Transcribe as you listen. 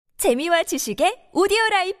재미와 지식의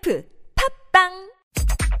오디오라이프 팝빵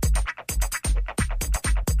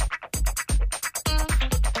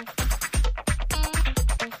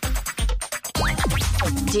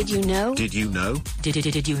Did you know? Did you know? Did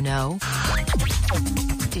you know?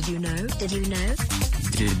 Did you know? Did you know?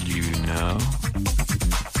 Did you know?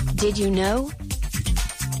 Did you know?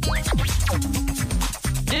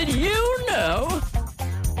 Did you know?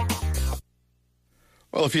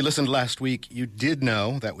 Well, if you listened last week, you did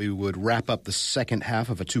know that we would wrap up the second half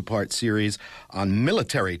of a two-part series on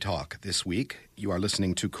military talk this week. You are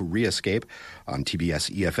listening to Koreascape on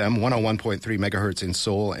TBS EFM 101.3 megahertz in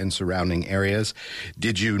Seoul and surrounding areas.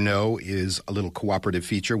 Did You Know is a little cooperative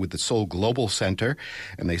feature with the Seoul Global Center,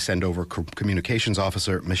 and they send over communications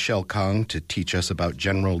officer Michelle Kang to teach us about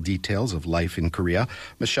general details of life in Korea.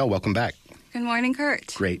 Michelle, welcome back. Good morning,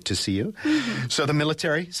 Kurt. Great to see you. Mm-hmm. So the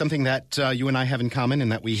military, something that you and I have in common in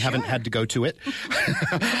that we haven't had to go to it.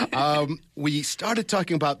 We started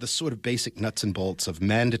talking about the sort of basic nuts and bolts of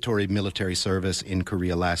mandatory military service in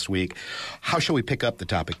Korea last week. How shall we pick up the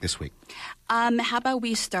topic this week? How about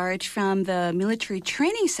we start from the military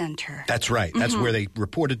training center? That's right. That's where they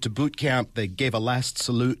reported to boot camp. They gave a last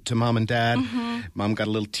salute to mom and dad. Mom got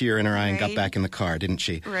a little tear in her eye and got back in the car, didn't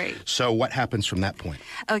she? Right. So what happens from that point?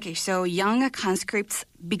 Okay, so young conscripts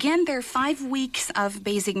began their 5 weeks of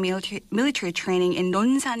basic military training in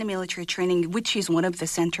Nonsan military training, which is one of the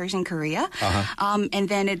centers in Korea. And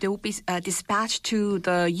then they will be dispatched to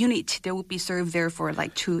the unit. They will be served there for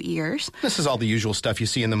like 2 years. This is all the usual stuff you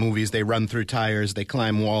see in the movies. They run through tires, they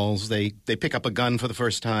climb walls, they pick up a gun for the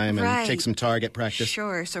first time and take some target practice.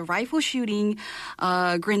 Sure. So rifle shooting,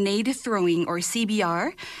 grenade throwing, or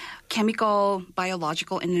CBR, chemical,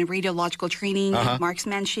 biological, and then radiological training,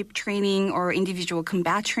 marksmanship training, or individual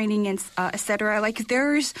combat training, and etc. Like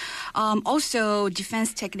there's also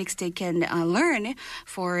defense techniques they can learn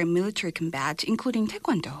for military combat, including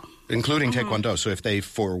Taekwondo. Including Taekwondo. So if they,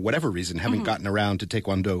 for whatever reason, haven't gotten around to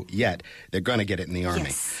Taekwondo yet, they're going to get it in the Army.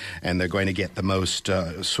 Yes. And they're going to get the most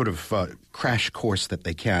crash course that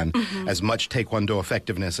they can, as much Taekwondo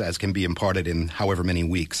effectiveness as can be imparted in however many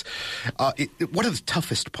weeks. What are the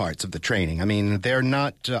toughest parts of the training? I mean, they're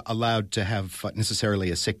not allowed to have necessarily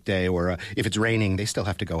a sick day, or if it's raining, they still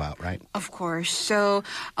have to go out, right? Of course. So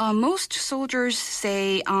most soldiers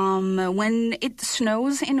say when it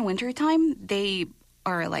snows in wintertime, they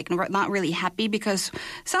are like not really happy because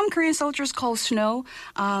some Korean soldiers call snow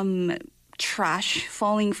trash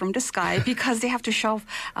falling from the sky because they have to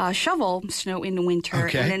shovel snow in the winter,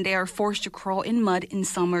 and then they are forced to crawl in mud in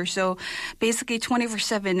summer. So basically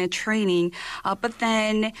 24/7 training. But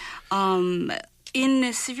then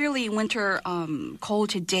in severely winter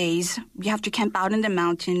cold days, you have to camp out in the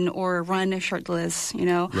mountain or run shirtless,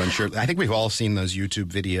 Run shirtless. I think we've all seen those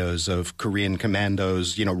YouTube videos of Korean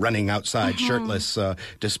commandos, running outside shirtless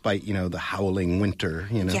despite, the howling winter,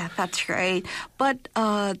 Yeah, that's right. But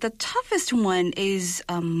the toughest one is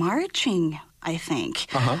marching, I think.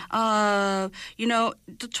 The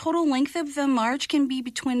total length of the march can be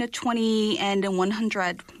between 20 and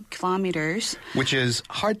 100 kilometers. Which is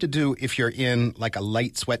hard to do if you're in like a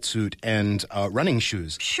light sweatsuit and running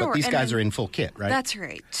shoes. Sure. But these guys are in full kit, right? That's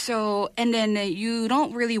right. So, and then you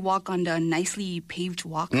don't really walk on the nicely paved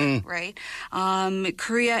walk, right?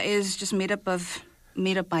 Korea is just made up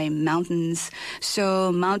by mountains.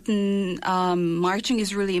 So mountain marching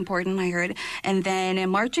is really important, I heard. And then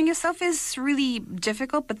marching itself is really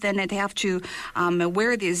difficult, but then they have to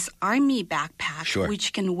wear this army backpack,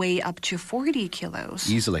 which can weigh up to 40 kilos.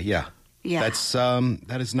 Easily, yeah. Yeah.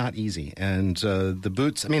 That is not easy. And the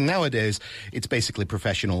boots, I mean, nowadays, it's basically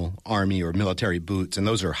professional army or military boots, and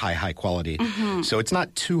those are high quality. So it's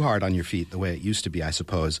not too hard on your feet the way it used to be, I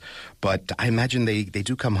suppose. But I imagine they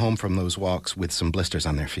do come home from those walks with some blisters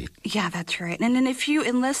on their feet. Yeah, that's right. And then if you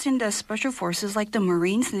enlist in the special forces like the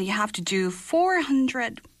Marines, then you have to do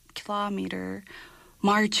 400-kilometer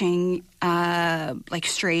marching like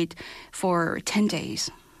straight for 10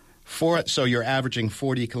 days. So you're averaging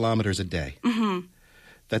 40 kilometers a day.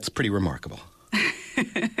 That's pretty remarkable.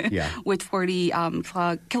 Yeah. With 40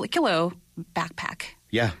 kilo backpack.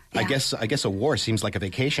 Yeah. I guess a war seems like a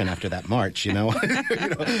vacation after that march,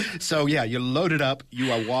 So yeah, you're loaded up.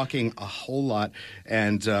 You are walking a whole lot,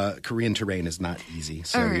 and Korean terrain is not easy.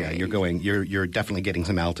 So yeah, you're definitely getting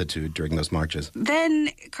some altitude during those marches. Then,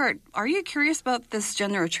 Kurt, are you curious about this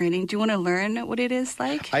general training? Do you want to learn what it is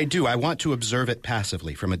like? I do. I want to observe it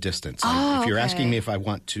passively from a distance. If you're asking me if I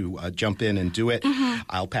want to jump in and do it,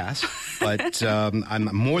 I'll pass. But I'm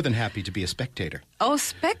more than happy to be a spectator. Oh,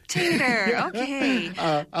 spectator. Okay.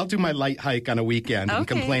 I'll do my light hike on a weekend and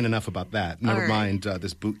Okay. complain enough about that. Never All right. mind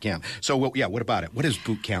this boot camp. So, what about it? What is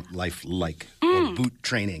boot camp life like? Or boot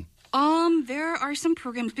training? There are some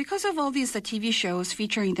programs because of all these TV shows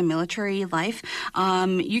featuring the military life.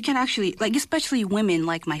 You can actually, like, especially women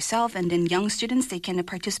like myself and then young students, they can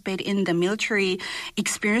participate in the military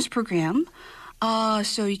experience program.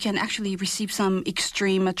 So you can actually receive some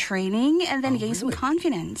extreme training and then gain some really?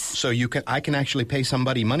 confidence. So I can actually pay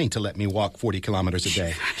somebody money to let me walk 40 kilometers a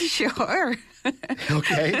day. Sure.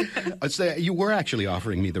 Okay. So you were actually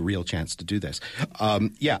offering me the real chance to do this.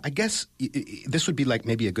 Yeah, I guess this would be like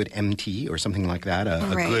maybe a good MT or something like that, a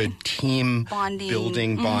Right. good team Bonding.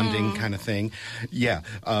 building, bonding kind of thing. Yeah.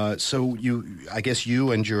 So I guess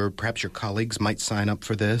you and perhaps your colleagues might sign up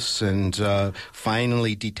for this and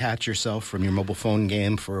finally detach yourself from your mobile phone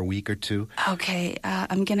game for a week or two. Okay,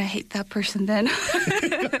 I'm going to hate that person then.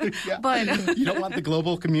 But You don't want the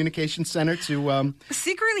Global Communication Center to...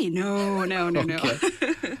 secretly, no.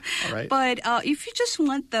 Okay. All right. But if you just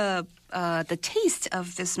want the taste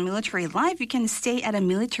of this military life, you can stay at a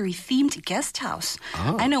military-themed guest house.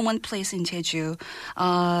 Oh. I know one place in Jeju.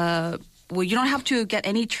 Well, you don't have to get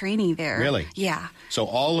any training there. Really? Yeah. So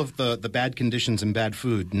all of the bad conditions and bad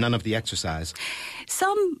food, none of the exercise.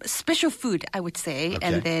 Some special food, I would say, Okay.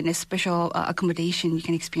 and then a special accommodation you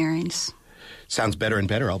can experience. Sounds better and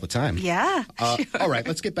better all the time. Yeah. All right,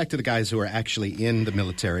 let's get back to the guys who are actually in the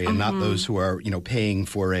military and not those who are, paying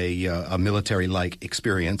for a military-like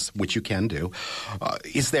experience, which you can do.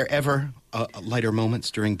 Is there ever lighter moments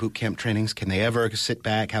during boot camp trainings? Can they ever sit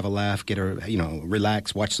back, have a laugh,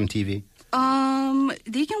 relax, watch some TV?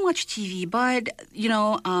 They can watch TV, but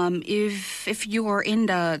if you are in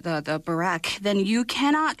the barrack, then you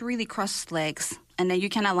cannot really cross legs, and then you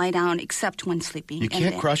cannot lie down except when sleeping. You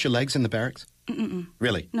can't cross your legs in the barracks?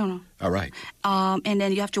 Really? No. All right. And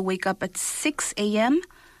then you have to wake up at 6 a.m.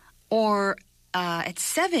 or at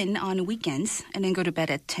 7 on weekends, and then go to bed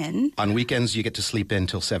at 10. On weekends, you get to sleep in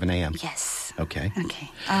till 7 a.m.? Yes. Okay. Okay.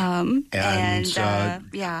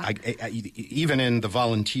 Yeah. Even in the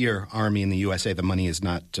volunteer army in the USA, the money is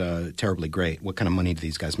not terribly great. What kind of money do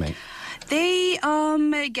these guys make? They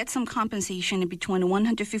get some compensation between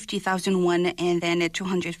 150,000 won and then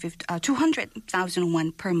 200,000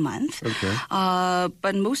 won per month. Okay.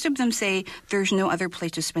 But most of them say there's no other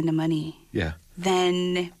place to spend the money Yeah.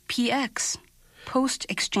 than PX, post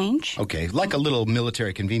exchange. Okay, like a little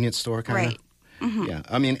military convenience store kind of? Right. Mm-hmm. Yeah,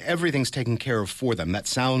 I mean, everything's taken care of for them. That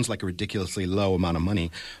sounds like a ridiculously low amount of money.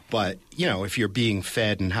 But, if you're being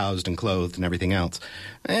fed and housed and clothed and everything else,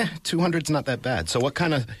 200's not that bad. So what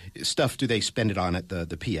kind of stuff do they spend it on at the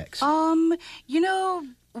PX?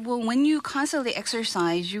 Well, when you constantly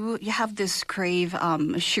exercise, you have this crave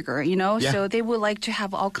sugar, Yeah. So they would like to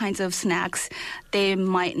have all kinds of snacks they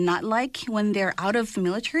might not like when they're out of the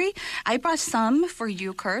military. I brought some for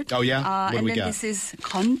you, Kurt. Oh, yeah? What do and we then got? this is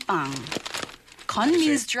건빵. Kon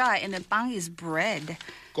means dry, and then 빵 is bread.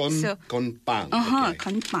 So- Gonbang. Okay.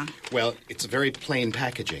 건빵. Well, it's very plain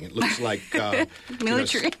packaging. It looks like...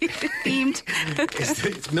 Military themed.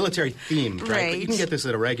 It's military themed, right? But you can Right. get this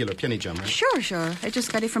at a regular 편의점, right? Sure. I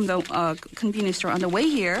just got it from the convenience store on the way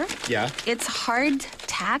here. Yeah. It's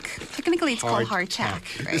hardtack. Technically, it's called hardtack.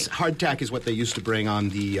 Right? This hardtack is what they used to bring on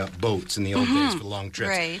the boats in the old days for long trips.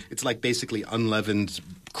 Right. It's like basically unleavened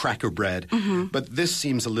cracker bread, but this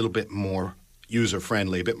seems a little bit more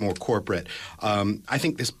user-friendly, a bit more corporate. I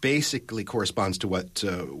think this basically corresponds to what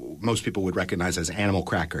most people would recognize as animal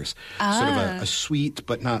crackers. Sort of a sweet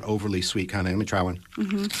but not overly sweet kind of. Let me try one.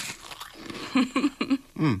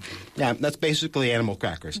 Yeah, that's basically animal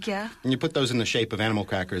crackers. Yeah. And you put those in the shape of animal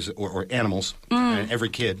crackers or animals, and every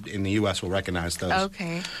kid in the U.S. will recognize those.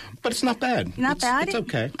 Okay. But it's not bad. Not bad? It's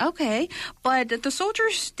okay. Okay. But the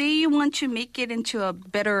soldiers, they want to make it into a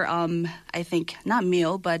better, I think, not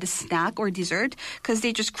meal, but a snack or dessert, because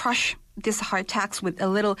they just crush this hardtacks with a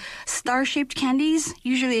little star-shaped candies.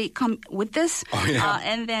 Usually come with this. Oh, yeah.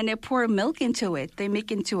 And then they pour milk into it. They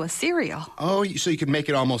make into a cereal. Oh, so you could make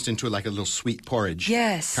it almost into like a little sweet porridge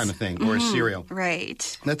Yes. kind of thing, or a cereal.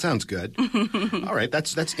 Right. That sounds good. All right,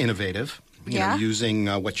 that's innovative. Yeah. Using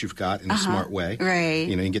what you've got in a smart way. Right.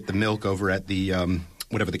 You get the milk over at the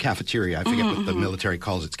whatever the cafeteria. I forget what the military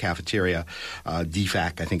calls its cafeteria.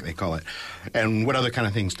 DFAC, I think they call it. And what other kind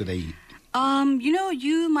of things do they eat?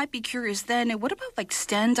 You might be curious then, what about like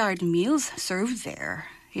standard meals served there?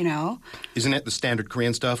 Isn't it the standard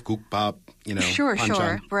Korean stuff? Gukbap, Sure,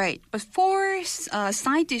 banchan? right. But 4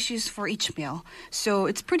 side dishes for each meal. So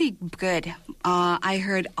it's pretty good. I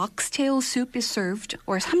heard oxtail soup is served,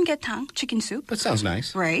 or samgyetang, chicken soup. That sounds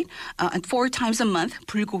nice. Right. And 4 times a month,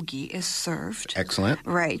 bulgogi is served. Excellent.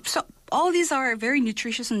 Right. So all these are very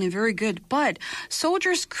nutritious and they're very good. But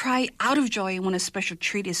soldiers cry out of joy when a special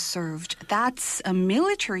treat is served. That's a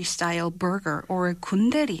military-style burger or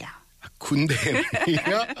군대리야.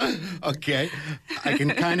 Kunderia. Okay. I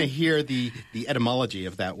can kind of hear the etymology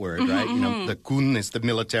of that word, right? You know, the kun is the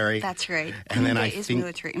military. That's right. And then Kunde I is think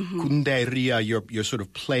military. Kunderia, you're sort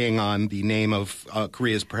of playing on the name of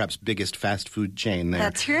Korea's perhaps biggest fast food chain there.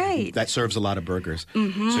 That's right. That serves a lot of burgers.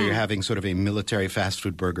 So you're having sort of a military fast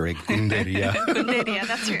food burger, a kunderia. 군대리야,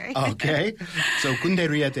 that's right. Okay. So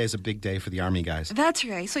kunderia day is a big day for the army guys. That's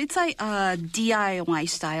right. So it's like a DIY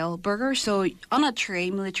style burger. So on a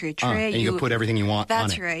tray, military tray. And you can put everything you want on it.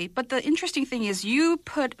 That's right. But the interesting thing is you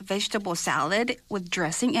put vegetable salad with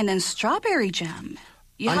dressing and then strawberry jam.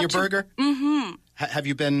 On your burger? Mm-hmm. Have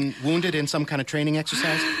you been wounded in some kind of training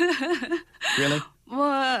exercise? Really?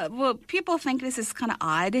 Well, people think this is kind of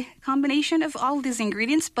odd combination of all these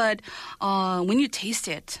ingredients, but when you taste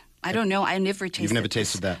it, I don't know. I never tasted You've never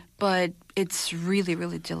this, tasted that? But it's really,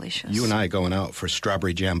 really delicious. You and I going out for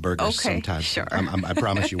strawberry jam burgers sometime. Sure. I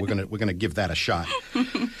promise you, we're gonna give that a shot.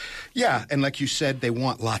 Yeah, and like you said, they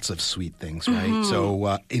want lots of sweet things, right?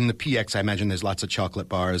 So in the PX, I imagine there's lots of chocolate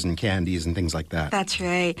bars and candies and things like that. That's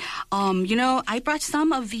right. I brought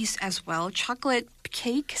some of these as well. Chocolate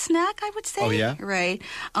cake snack, I would say. Oh, yeah? Right.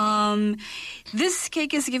 This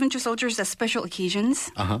cake is given to soldiers at special occasions.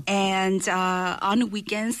 And on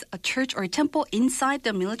weekends, a church or a temple inside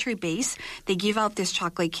the military base, they give out these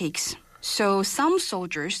chocolate cakes. So some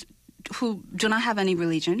soldiers who do not have any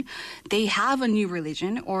religion, they have a new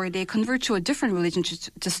religion or they convert to a different religion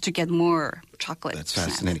just to get more chocolate. That's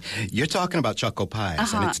snacks. fascinating. You're talking about choco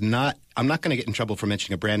pies, and it's not. I'm not going to get in trouble for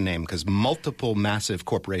mentioning a brand name because multiple massive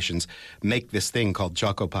corporations make this thing called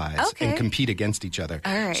choco pies and compete against each other.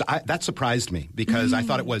 All right. So that surprised me because I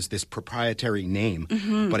thought it was this proprietary name,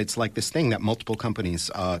 but it's like this thing that multiple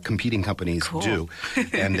companies, competing companies, do,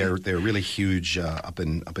 and they're really huge up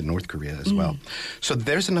in North Korea as well. So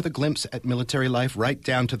there's another glimpse at military life, right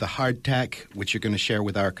down to the hardtack, which you're going to share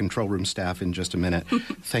with our control room staff in just a minute.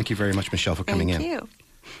 Thank you very much, Michelle, for coming in. Thank you.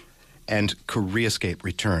 And Koreascape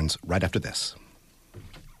returns right after this.